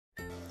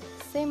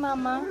Say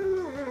mama.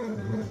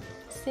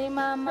 Say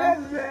mama.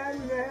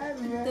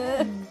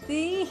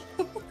 See?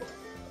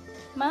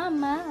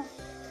 Mama.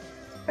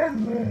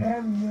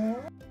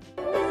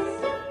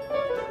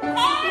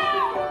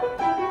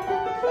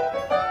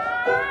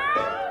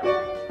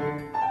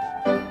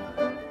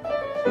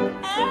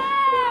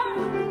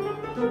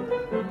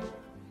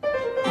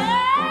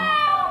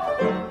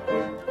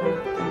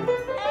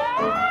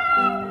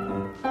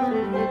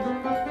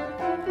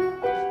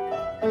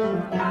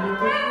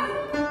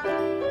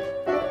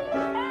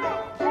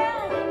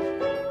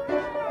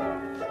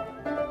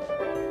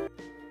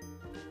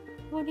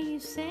 What are you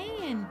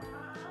saying?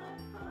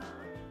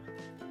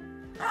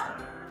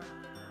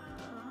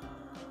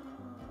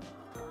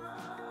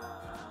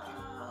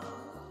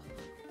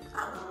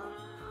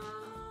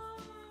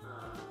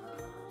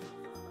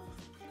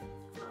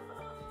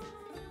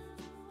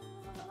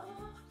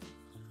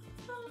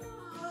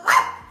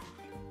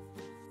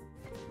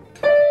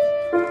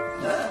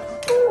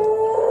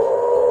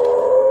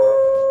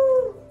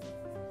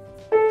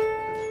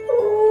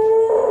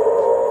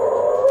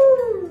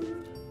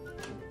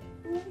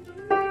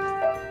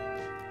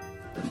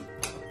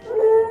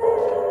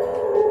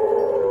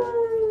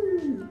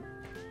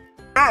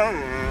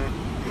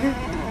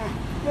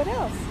 What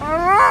else?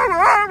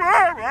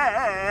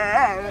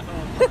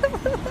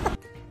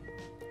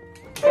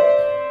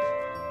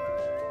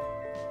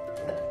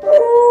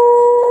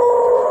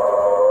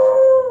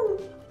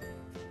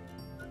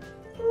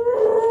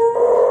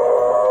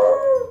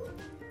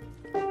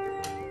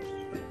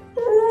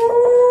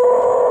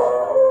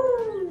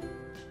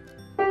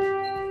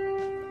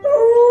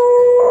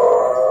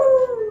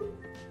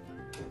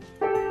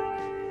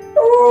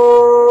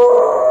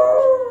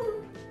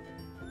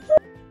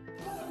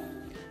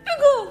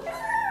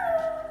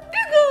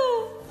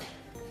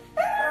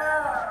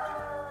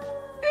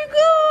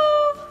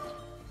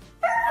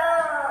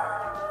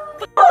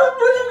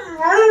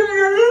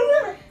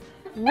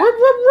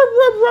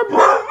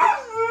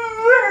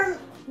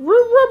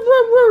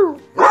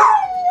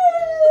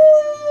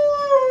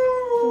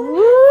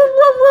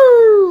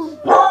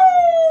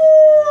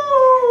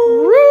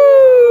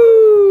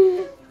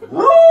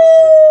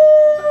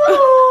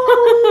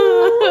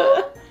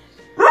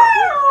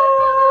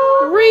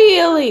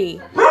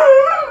 Really?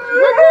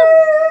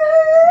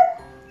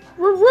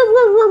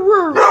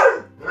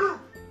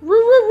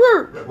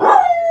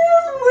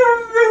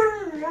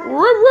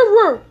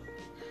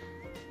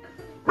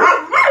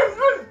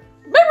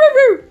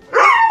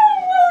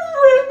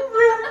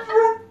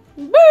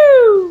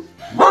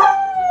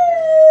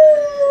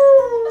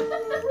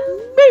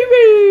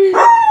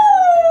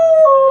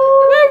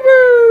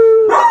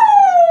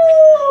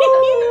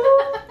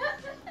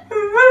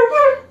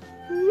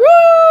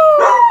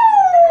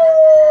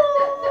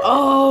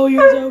 Oh,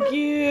 you're so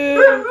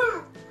cute.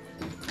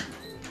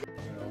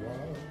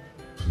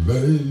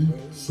 Played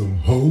some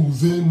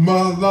hoes in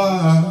my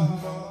life,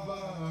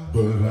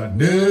 but I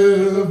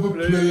never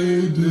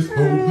played this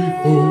hoe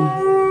before.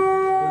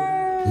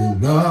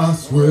 And I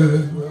swear,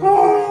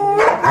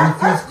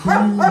 if it's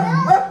cool, I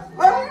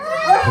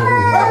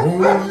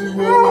only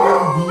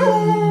want you.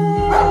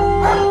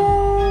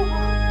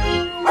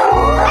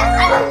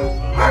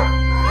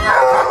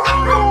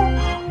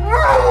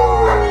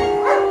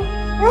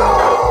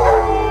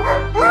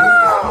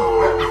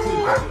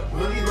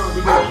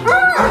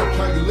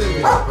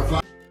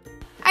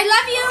 I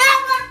love you.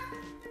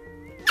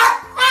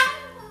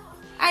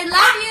 I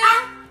love you.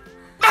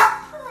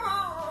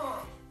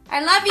 I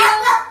love you.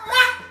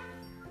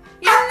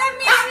 You love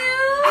me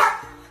too.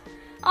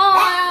 Oh,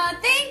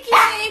 thank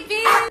you,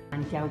 baby.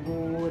 Tanti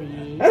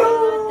auguri.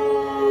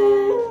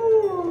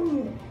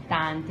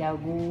 Tanti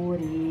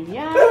auguri a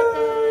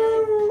te.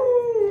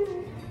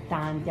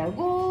 Tanti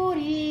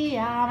auguri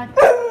a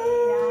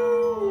Mattia.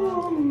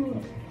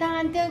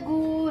 Tanti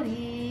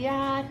auguri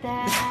a te.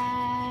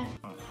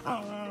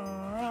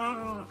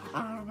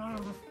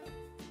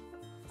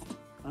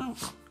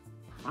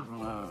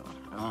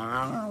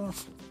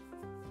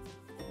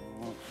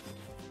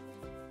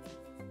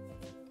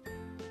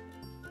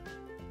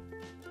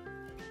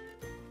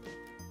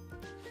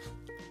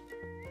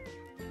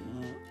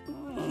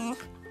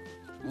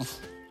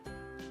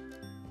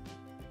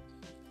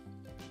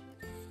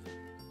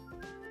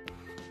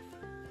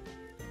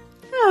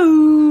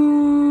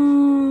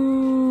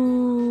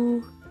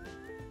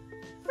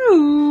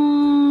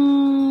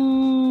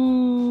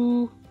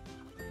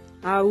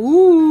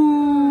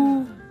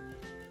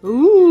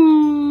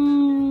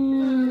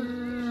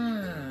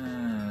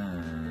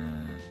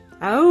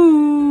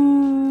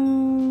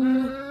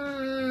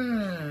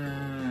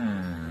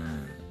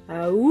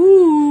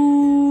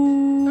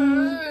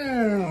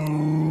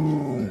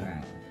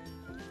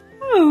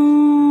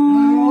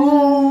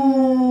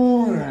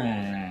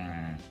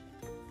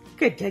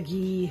 Good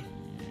doggy.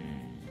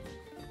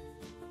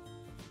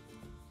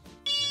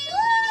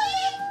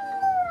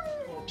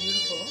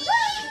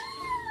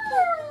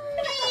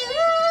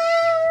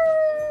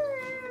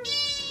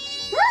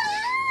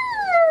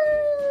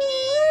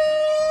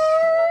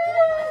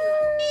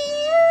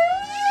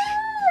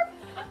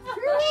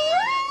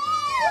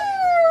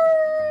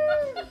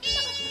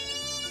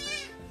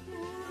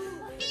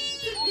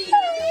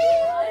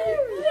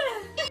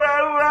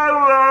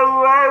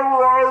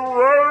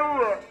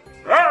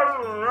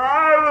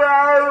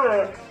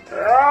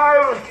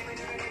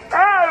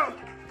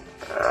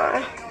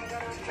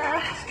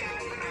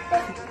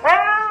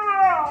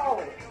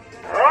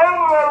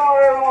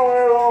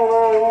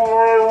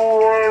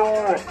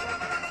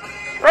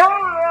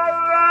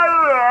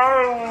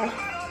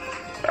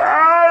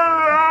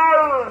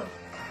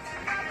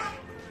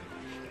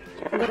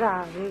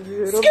 bravo,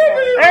 vero? Sì,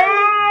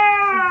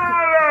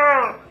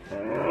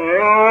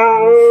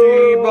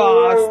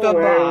 basta,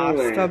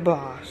 basta,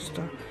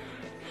 basta.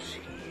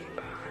 Sì,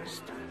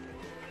 basta.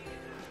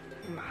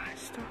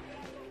 Basta.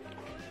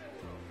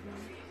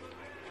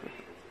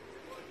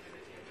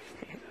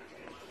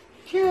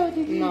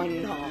 No,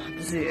 no,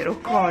 zero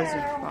cose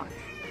qua.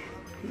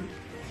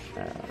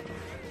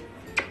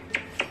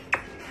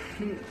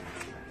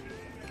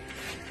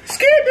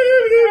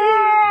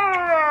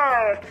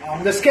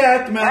 I'm the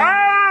scat man.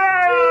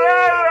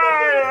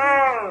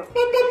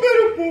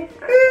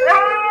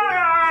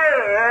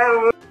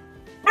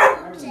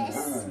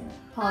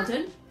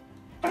 Pardon?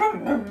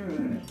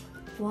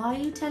 Why are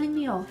you telling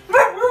me off? You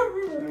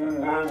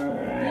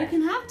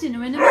can have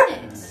dinner in a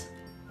minute.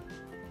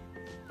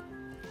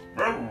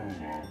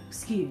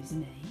 Excuse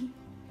me.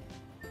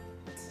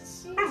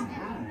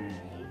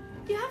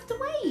 You have to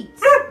wait.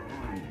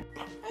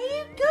 Are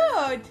you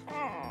good?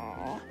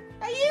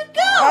 Are you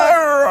good?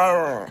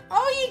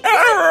 Oh, you good?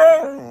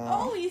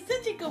 Oh, you're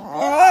such a good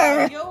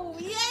boy. Oh,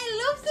 yeah, I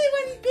love it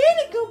when you're being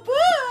a good boy.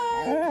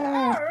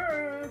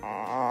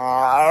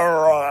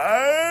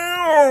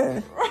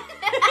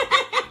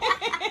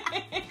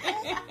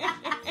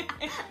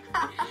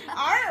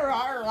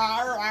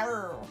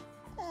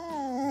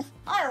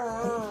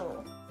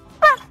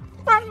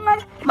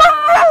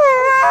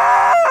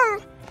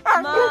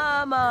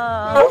 Mama.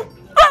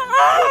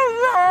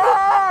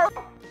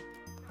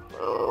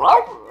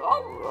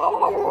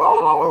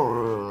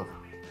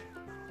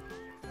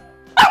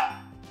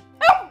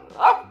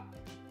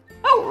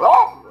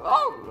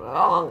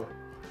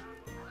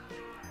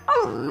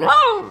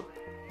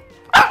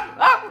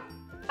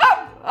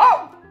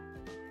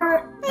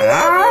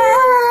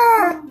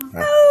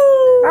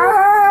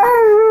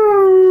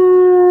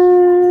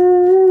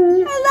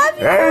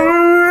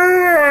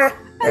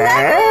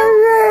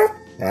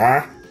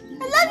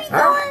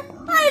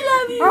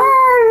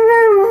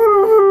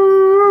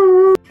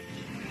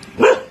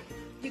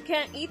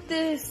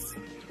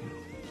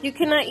 You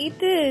cannot eat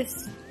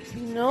this.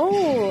 No.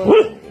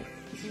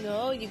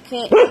 No, you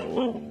can't.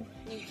 You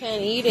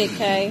can't eat it,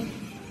 Kai.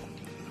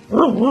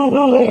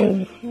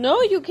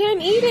 No, you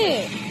can't eat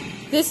it.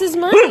 This is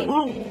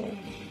mine.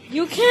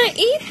 You can't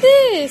eat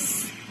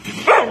this.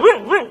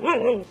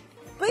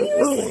 But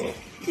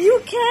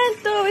you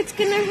can't though. It's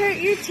gonna hurt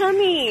your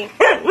tummy. I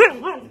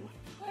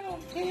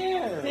don't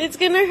care. It's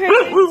gonna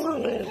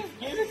hurt.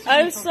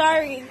 I'm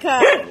sorry,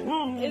 Kai.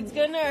 It's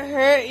gonna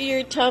hurt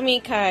your tummy,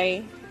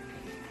 Kai.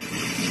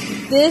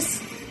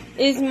 This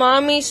is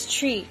mommy's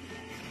treat.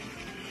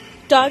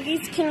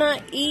 Doggies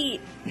cannot eat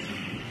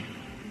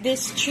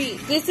this treat.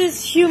 This is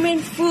human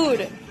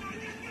food.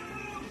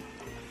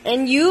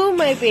 And you,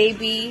 my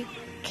baby,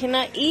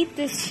 cannot eat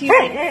this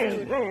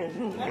human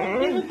food.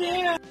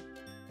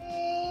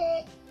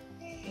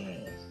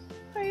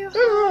 Are you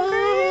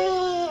hungry?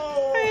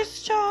 Are you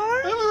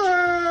starved?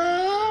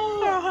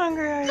 How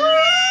hungry are you?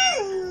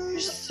 You're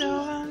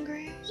so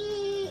hungry.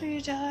 Will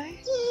you die?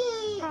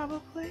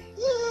 Probably.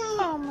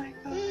 Oh my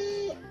god.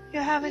 You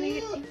haven't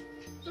eaten?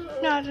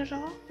 Not at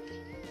all?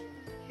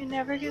 You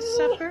never get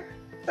supper?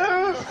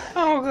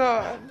 Oh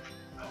god.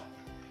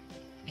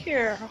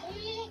 Carol.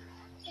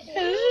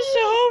 This is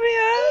so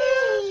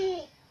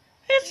bad.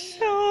 It's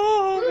so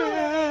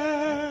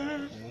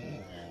bad.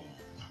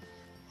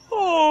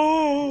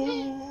 Oh.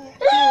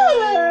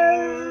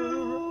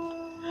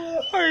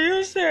 Are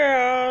you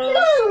sad?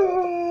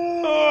 Oh.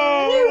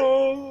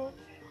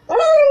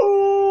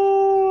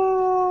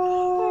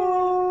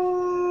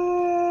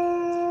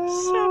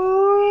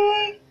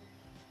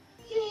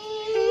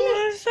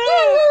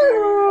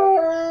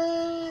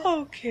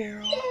 Oh,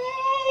 Carol.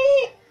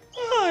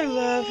 I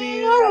love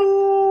you.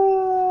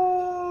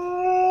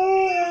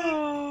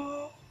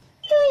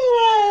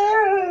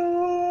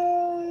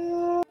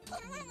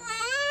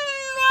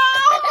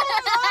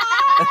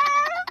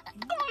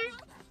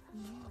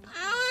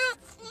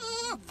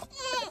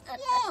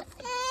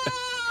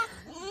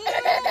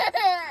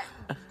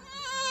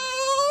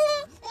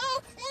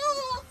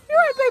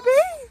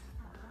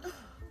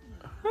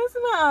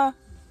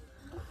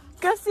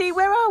 Gussie,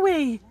 where are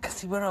we?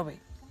 Gussie, where are we?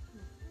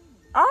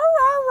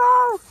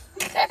 Oh.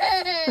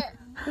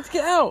 Let's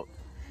get out.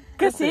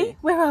 Gussie,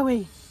 where are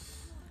we?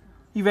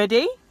 You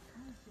ready?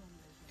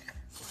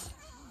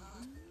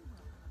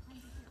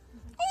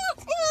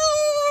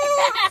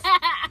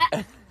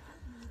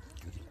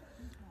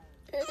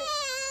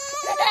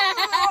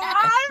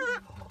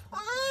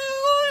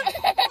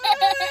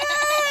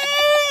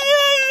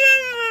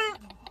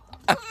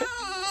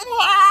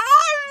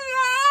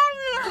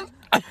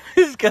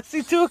 Is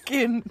Gussie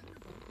talking?